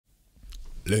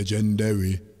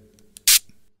Legendary.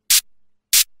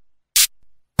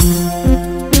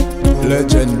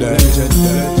 Legendary.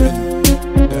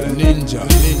 Ninja.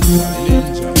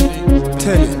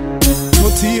 Tell it.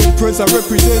 48 press I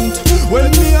represent. When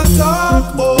me a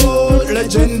talk about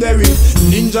legendary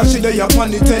ninja, she dey up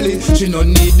on the telly. She no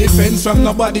need defense from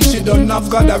nobody. She don't have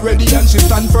God already, and she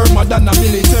stand firmer than a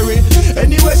military.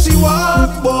 Anyway she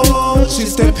walk, boy, she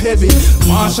step heavy.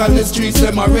 Marshal the streets,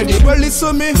 them already. Well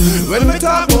listen me, when we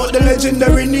talk about the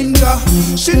legendary ninja,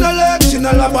 she no leg, she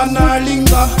no lab and her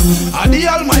linger. And the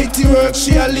almighty work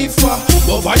she a live for,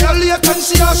 but violate and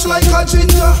she ash like a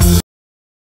ginger.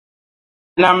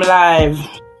 And I'm live.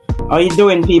 How you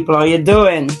doing, people? How you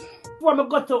doing? Before I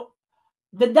go to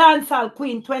the Dancehall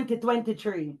Queen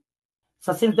 2023.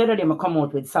 So since the other day I come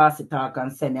out with Saucy Talk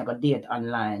and say me I got date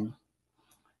online.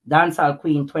 Dancehall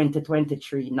Queen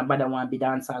 2023. Nobody want to be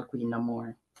Dancehall Queen no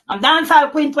more. I'm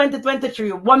Dancehall Queen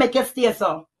 2023. What make you stay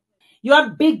so? You're a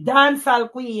big Dancehall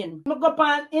Queen. I go up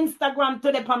on Instagram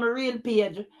today on my real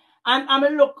page. And I'm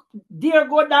look, dear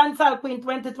go Dancehall Queen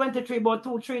 2023, about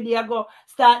 2-3 days ago,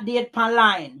 start date pan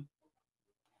line.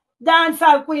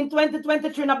 Dancehall Queen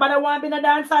 2023, nobody want to be a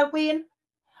Dancehall Queen.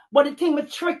 But the thing will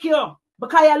trick you,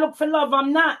 because I look for love,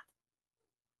 I'm not.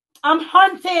 I'm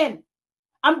hunting.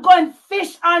 I'm going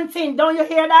fish hunting, don't you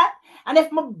hear that? And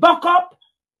if I buck up,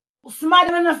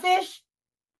 smiling on a fish,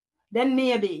 then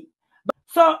maybe.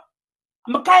 So,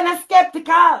 I'm kind of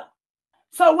skeptical.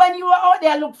 So when you are out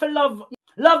there look for love,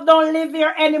 love don't live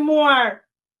here anymore.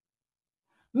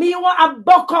 Me want a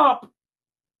buck up.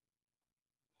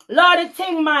 Lord, the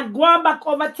thing, man, going back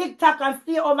over TikTok and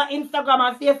stay over Instagram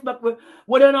and Facebook with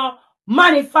you know,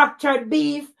 manufactured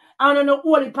beef and you know,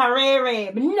 holy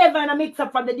parere. Me never in a mix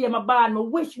up from the day my born. I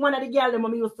wish one of the girls them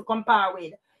used to compare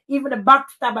with. Even the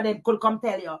backstabber them could come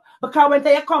tell you. Because when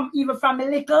they come even from a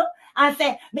little and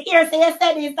say, me ear say you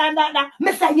said this and that,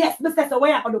 me say yes, me say so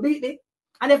where you going to beat me?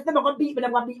 And if they're going to beat me, they're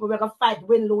going to beat me. We're going to fight,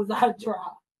 win, lose, or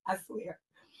draw. I swear.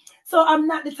 So I'm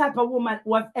not the type of woman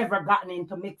who has ever gotten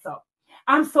into mix-up.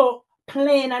 I'm so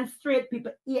plain and straight.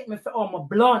 People hate me for all my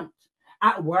blunt.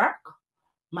 At work,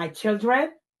 my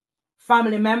children,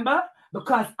 family member,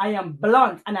 because I am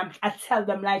blunt and I tell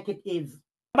them like it is.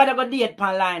 But I go date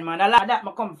online, man. I like that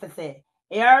I come for say.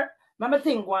 Here, remember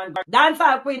thing one.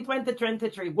 Dancehall Queen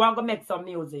 2023. Go and go make some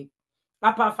music.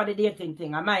 Apart for the dating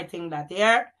thing. I might think that,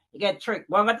 here. You get tricked.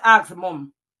 Go and ask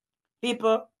mom.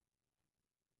 People,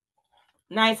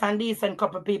 nice and decent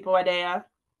couple people are there.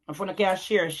 If you can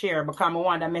share, because I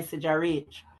want the message I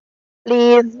reach.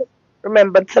 Please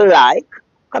remember to like,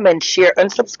 comment, share,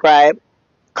 and subscribe.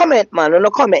 Comment, man, no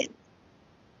comment.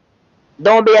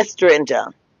 Don't be a stranger.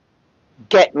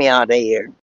 Get me out of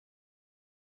here.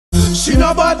 She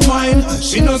no bad mind,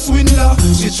 she no swindler.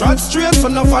 She trot straight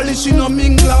from no valley, she no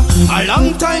mingler. A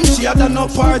long time she had no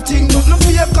parting. Not no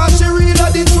fear cause she real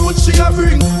of the truth she a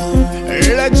bring.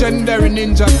 Legendary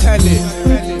ninja tell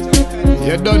it.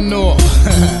 You don't know.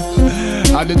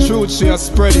 And the truth she a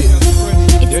spread it.